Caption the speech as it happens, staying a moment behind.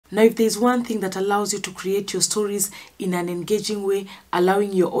Now, if there's one thing that allows you to create your stories in an engaging way,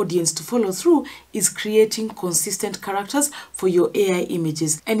 allowing your audience to follow through, is creating consistent characters for your AI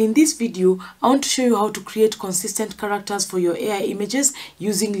images. And in this video, I want to show you how to create consistent characters for your AI images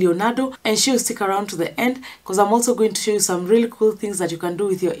using Leonardo, and sure, stick around to the end because I'm also going to show you some really cool things that you can do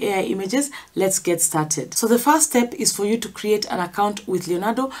with your AI images. Let's get started. So the first step is for you to create an account with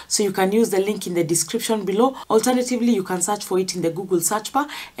Leonardo. So you can use the link in the description below. Alternatively, you can search for it in the Google search bar.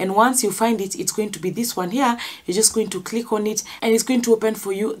 And once you find it, it's going to be this one here. You're just going to click on it and it's going to open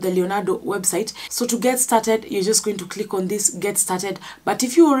for you the Leonardo website. So to get started, you're just going to click on this get started. But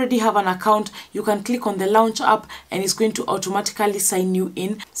if you already have an account, you can click on the launch app and it's going to automatically sign you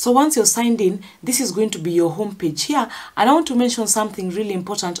in. So once you're signed in, this is going to be your home page here. And I want to mention something really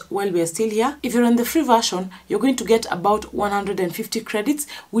important while we're still here. If you're on the free version, you're going to get about 150 credits,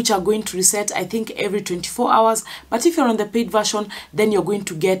 which are going to reset, I think, every 24 hours. But if you're on the paid version, then you're going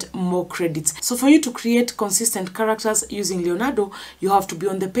to get more credits. So for you to create consistent characters using Leonardo, you have to be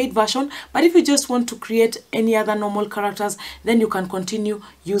on the paid version. But if you just want to create any other normal characters, then you can continue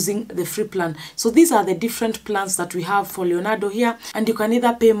using the free plan. So these are the different plans that we have for Leonardo here, and you can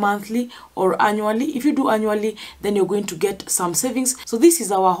either pay monthly or annually. If you do annually, then you're going to get some savings. So this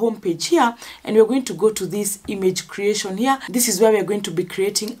is our home page here, and we're going to go to this image creation here. This is where we're going to be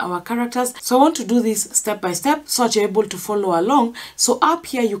creating our characters. So I want to do this step by step so that you're able to follow along. So up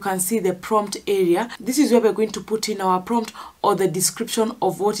here you can see the prompt area. This is where we're going to put in our prompt or the description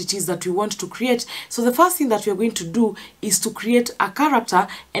of what it is that we want to create. So the first thing that we're going to do is to create a character,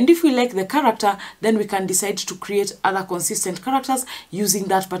 and if we like the character, then we can decide to create other consistent characters using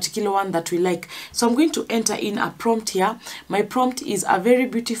that particular one that we like. So I'm going to enter in a prompt here. My prompt is a very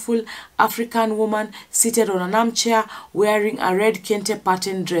beautiful African woman seated on an armchair wearing a red kente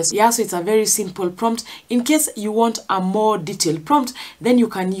pattern dress. Yeah, so it's a very simple prompt. In case you want a more detailed prompt, then you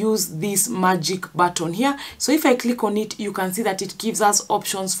can use this magic button here. So if I click on it, you can see that it gives us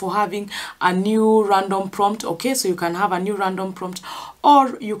options for having a new random prompt. Okay, so you can have a new random prompt,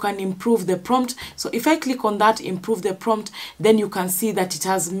 or you can improve the prompt. So if I click on that, improve the prompt, then you can see that it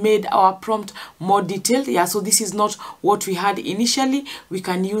has made our prompt more detailed. Yeah, so this is not what we had initially. We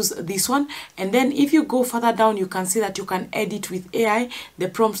can use this one. And then if you go further down, you can see that you can edit with AI the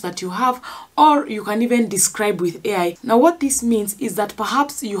prompts that you have, or you can even describe with AI. Now what this means is that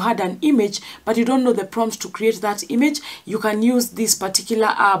perhaps you had an image, but you don't know the prompt to create that image. You can use this particular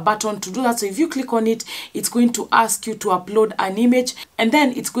button to do that. So if you click on it, it's going to ask you to upload an image, and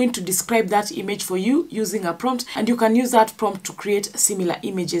then it's going to describe that image for you using a prompt, and you can use that prompt to create similar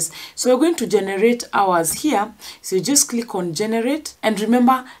images. So we're going to generate ours here. So you just click on generate, and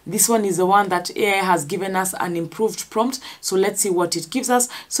remember, this one is the one that AI has given us an improved prompt. So let's see what it gives us.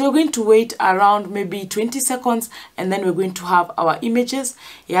 So we're going to wait around maybe 20 seconds, and then we're going to have our images.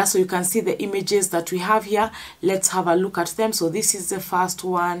 Yeah, so you can see the images that we have here. Let's have a look at them. So this is the first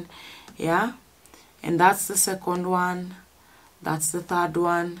one, yeah, and that's the second one, that's the third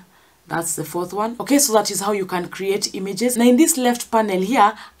one, that's the fourth one. Okay, so that is how you can create images. Now in this left panel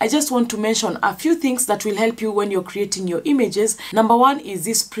here, I just want to mention a few things that will help you when you're creating your images. Number one is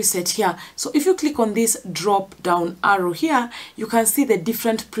this preset here. So if you click on this drop down arrow here, you can see the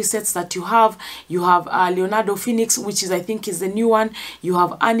different presets that you have. You have Leonardo Phoenix, which is, I think, is the new one. You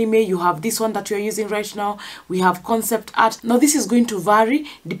have anime, you have this one that we're using right now. We have concept art. Now this is going to vary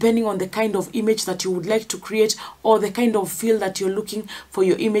depending on the kind of image that you would like to create, or the kind of feel that you're looking for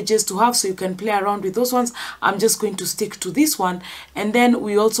your images to have, so you can play around with those ones. I'm just going to stick to this one. And then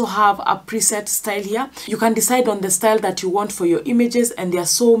we also have a preset style here. You can decide on the style that you want for your images, and there are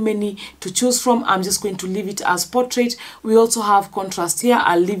so many to choose from. I'm just going to leave it as portrait. We also have contrast here.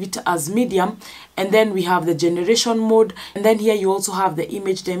 I'll leave it as medium. And then we have the generation mode, and then here you also have the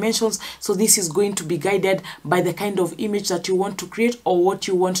image dimensions. So this is going to be guided by the kind of image that you want to create or what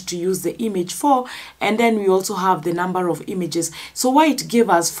you want to use the image for. And then we also have the number of images. So why it gave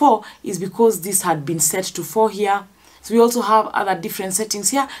us 4 is because this had been set to 4 here. So we also have other different settings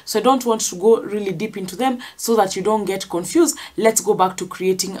here. So I don't want to go really deep into them so that you don't get confused. Let's go back to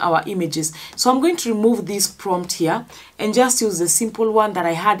creating our images. So I'm going to remove this prompt here and just use the simple one that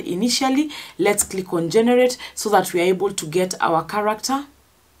I had initially. Let's click on generate so that we are able to get our character.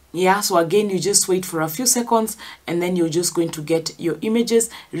 Yeah, so again, you just wait for a few seconds and then you're just going to get your images.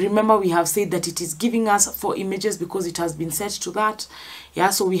 Remember, we have said that it is giving us 4 images because it has been set to that. Yeah,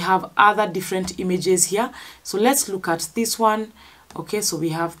 so we have other different images here. So let's look at this one. Okay, so we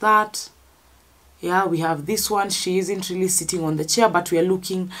have that. Yeah, we have this one. She isn't really sitting on the chair, but we are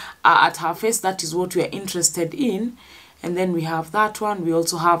looking at her face. That is what we are interested in. And then we have that one. We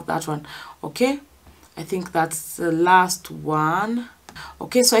also have that one. Okay, I think that's the last one.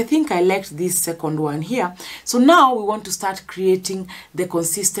 Okay, so I think I liked this second one here. So now we want to start creating the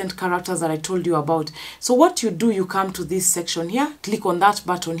consistent characters that I told you about. So what you do, you come to this section here, click on that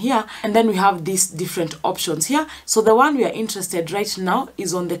button here, and then we have these different options here. So the one we are interested right now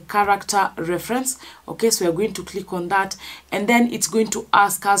is on the character reference. Okay, so we are going to click on that, and then it's going to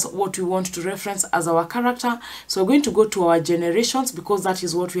ask us what we want to reference as our character. So we're going to go to our generations because that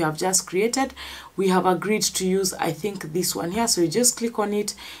is what we have just created. We have agreed to use, I think, this one here. So you just click on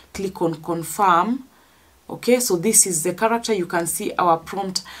it, click on confirm. Okay, so this is the character. You can see our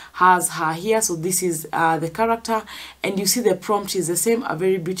prompt has her here. So this is the character, and you see the prompt is the same: a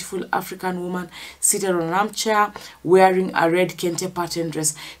very beautiful African woman seated on an armchair wearing a red kente pattern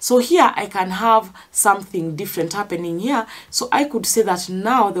dress. So here I can have something different happening here. So I could say that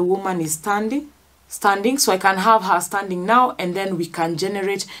now the woman is standing, so I can have her standing now, and then we can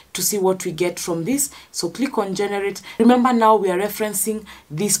generate to see what we get from this. So click on generate. Remember, now we are referencing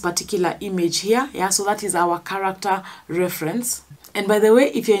this particular image here. Yeah, so that is our character reference. And by the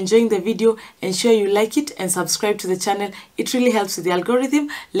way, if you're enjoying the video, ensure you like it and subscribe to the channel. It really helps with the algorithm.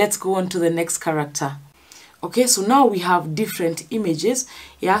 Let's go on to the next character. Okay, so now we have different images.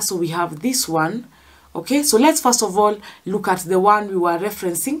 Yeah, so we have this one. Okay, so let's first of all look at the one we were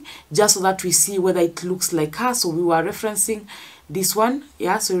referencing, just so that we see whether it looks like her. So we were referencing this one.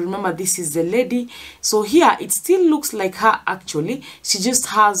 Yeah, so remember, this is the lady. So here it still looks like her actually. She just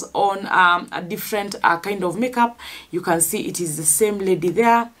has on a different kind of makeup. You can see it is the same lady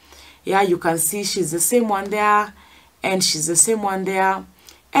there. Yeah, you can see she's the same one there, and she's the same one there,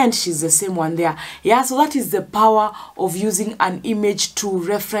 and she's the same one there. Yeah, so that is the power of using an image to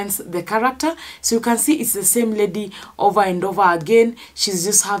reference the character. So you can see it's the same lady over and over again. She's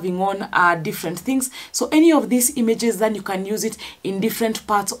just having on different things. So any of these images, then you can use it in different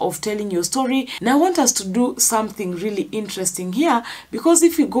parts of telling your story. Now I want us to do something really interesting here, because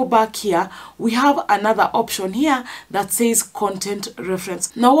if we go back here, we have another option here that says content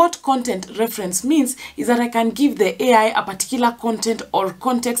reference. Now what content reference means is that I can give the AI a particular content or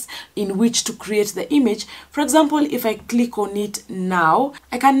context in which to create the image. For example, if I click on it now,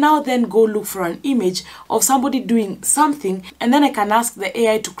 I can now then go look for an image of somebody doing something, and then I can ask the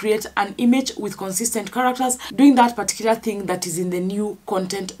AI to create an image with consistent characters doing that particular thing that is in the new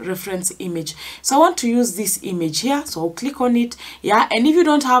content reference image. So I want to use this image here, so I'll click on it. Yeah, and if you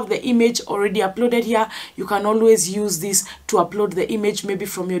don't have the image already uploaded here, you can always use this to upload the image maybe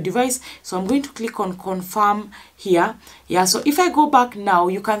from your device. So I'm going to click on confirm here. Yeah, so if I go back now,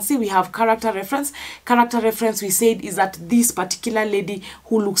 you can see we have character reference. Character reference, we said, is that this particular lady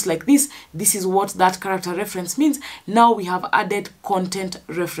who looks like this is what that character reference means. Now we have added content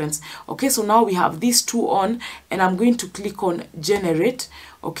reference. Okay, so now we have these two on, and I'm going to click on generate.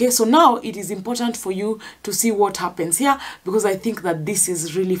 Okay, so now it is important for you to see what happens here, because I think that this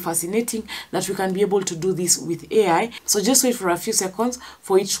is really fascinating that we can be able to do this with AI. So just wait for a few seconds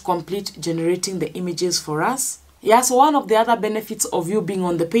for it to complete generating the images for us. Yeah, so one of the other benefits of you being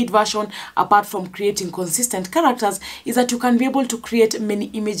on the paid version, apart from creating consistent characters, is that you can be able to create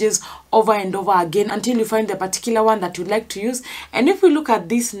many images over and over again until you find the particular one that you'd like to use. And if we look at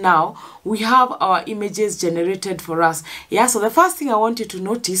this now, we have our images generated for us. Yeah, so the first thing I want you to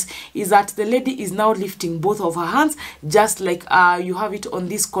notice is that the lady is now lifting both of her hands, just like you have it on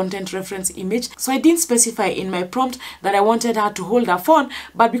this content reference image. So I didn't specify in my prompt that I wanted her to hold her phone,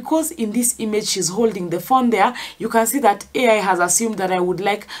 but because in this image she's holding the phone there, you can see that AI has assumed that I would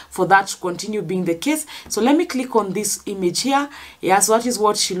like for that to continue being the case. So let me click on this image here. Yeah, so that is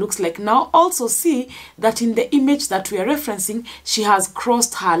what she looks like now. Also see that in the image that we are referencing, she has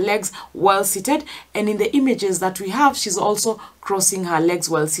crossed her legs while seated, and in the images that we have, she's also crossing her legs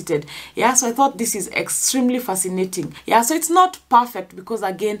while seated. Yeah, so I thought this is extremely fascinating. Yeah, so it's not perfect because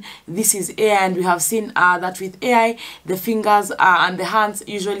again, this is AI, and we have seen that with AI, the fingers and the hands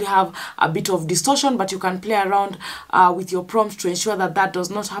usually have a bit of distortion, but you can play around with your prompt to ensure that that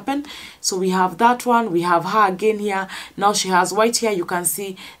does not happen. So we have that one, we have her again here. Now she has white hair. You can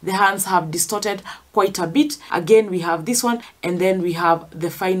see the hands have distorted quite a bit. Again, we have this one, and then we have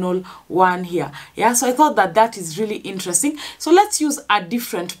the final one here. Yeah, so I thought that that is really interesting. So let's use a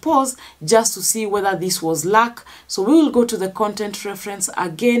different pose just to see whether this was luck. So we will go to the content reference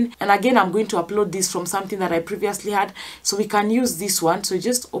again, and again I'm going to upload this from something that I previously had, so we can use this one. So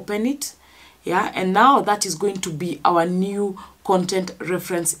just open it. Yeah, and now that is going to be our new content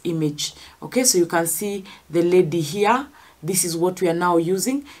reference image. Okay, so you can see the lady here. this is what we are now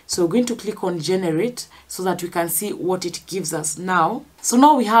using. So we're going to click on generate so that we can see what it gives us now. So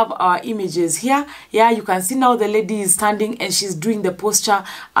now we have our images here. Yeah, you can see now the lady is standing and she's doing the posture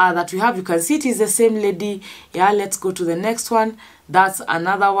that we have. You can see it is the same lady. Yeah, let's go to the next one. That's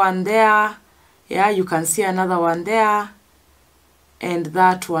another one there. Yeah, you can see another one there and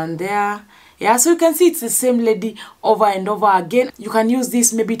that one there. Yeah, so you can see it's the same lady over and over again. You can use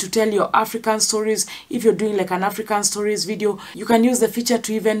this maybe to tell your African stories. If you're doing like an African stories video, you can use the feature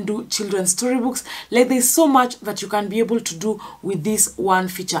to even do children's storybooks. Like there's so much that you can be able to do with this one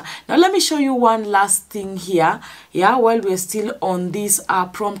feature. Now let me show you one last thing here. Yeah, while we're still on this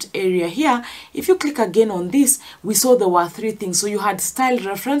prompt area here, if you click again on this, we saw there were 3 things. So you had style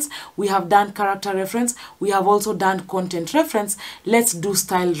reference, we have done character reference, we have also done content reference. Let's do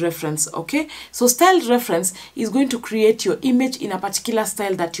style reference, okay? So style reference is going to create your image in a particular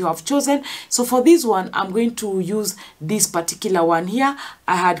style that you have chosen. So for this one, I'm going to use this particular one here.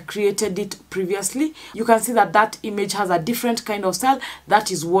 I had created it previously. You can see that that image has a different kind of style. That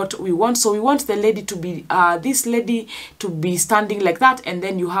is what we want. So we want the lady to be, this lady to be standing like that, and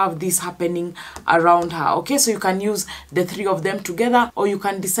then you have this happening around her. Okay, so you can use the 3 of them together, or you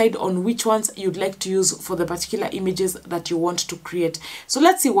can decide on which ones you'd like to use for the particular images that you want to create. So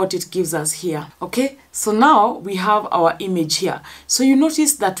let's see what it gives us here. Okay, so now we have our image here. So you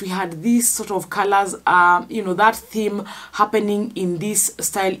notice that we had these sort of colors, you know, that theme happening in this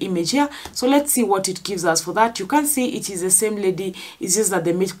style image here. So let's see what it gives us. For that, you can see it is the same lady. It's just that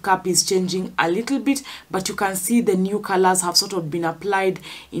the makeup is changing a little bit, but you can see the new colors have sort of been applied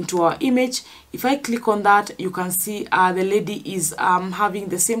into our image. If I click on that, you can see the lady is having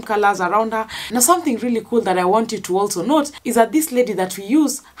the same colors around her. Now something really cool that I want you to also note is that this lady that we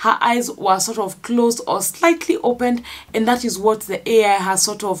use, her eyes were sort of closed or slightly opened, and that is what the AI has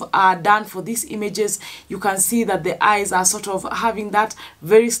sort of done for these images. You can see that the eyes are sort of having that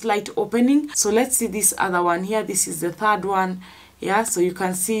very slight opening. So let's see this other one here. This is the 3rd one. Yeah, so you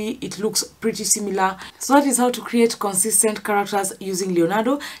can see it looks pretty similar. So that is how to create consistent characters using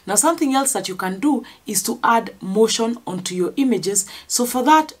Leonardo. Now something else that you can do is to add motion onto your images. So for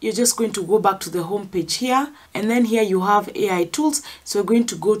that, you're just going to go back to the home page here, and then here you have AI tools. So we're going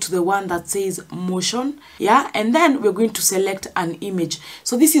to go to the one that says motion. Yeah, and then we're going to select an image.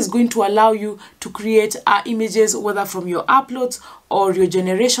 So this is going to allow you to create images, whether from your uploads or your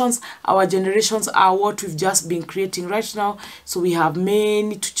generations. Our generations are what we've just been creating right now. So we have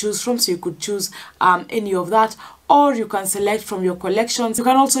many to choose from, so you could choose any of that, or you can select from your collections. You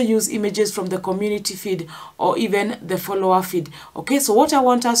can also use images from the community feed or even the follower feed. Okay, so what I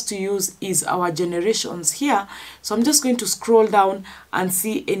want us to use is our generations here. So I'm just going to scroll down and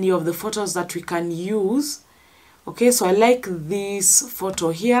see any of the photos that we can use. Okay, so I like this photo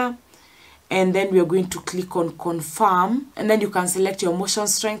here. And then we are going to click on confirm, and then you can select your motion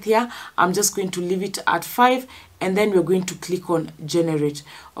strength here. I'm just going to leave it at 5, and then we're going to click on generate.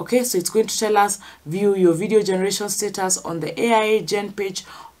 Okay, so it's going to tell us view your video generation status on the AI gen page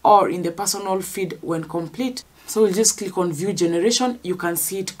or in the personal feed when complete. So we'll just click on view generation. You can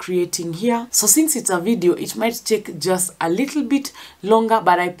see it creating here. So since it's a video, it might take just a little bit longer,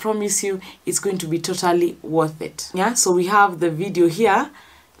 but I promise you it's going to be totally worth it. Yeah, so we have the video here.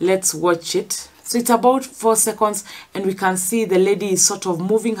 Let's watch it. So it's about 4 seconds, and we can see the lady is sort of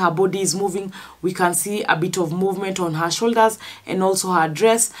moving, her body is moving. We can see a bit of movement on her shoulders and also her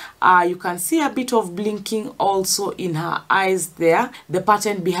dress. You can see a bit of blinking also in her eyes there. The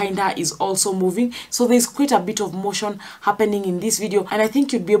pattern behind her is also moving. So there's quite a bit of motion happening in this video, and I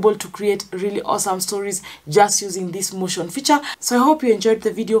think you'd be able to create really awesome stories just using this motion feature. So I hope you enjoyed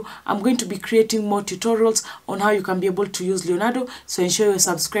the video. I'm going to be creating more tutorials on how you can be able to use Leonardo, so ensure you're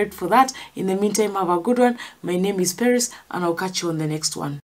subscribed for that. In the meantime, have a good one. My name is Peris, and I'll catch you on the next one.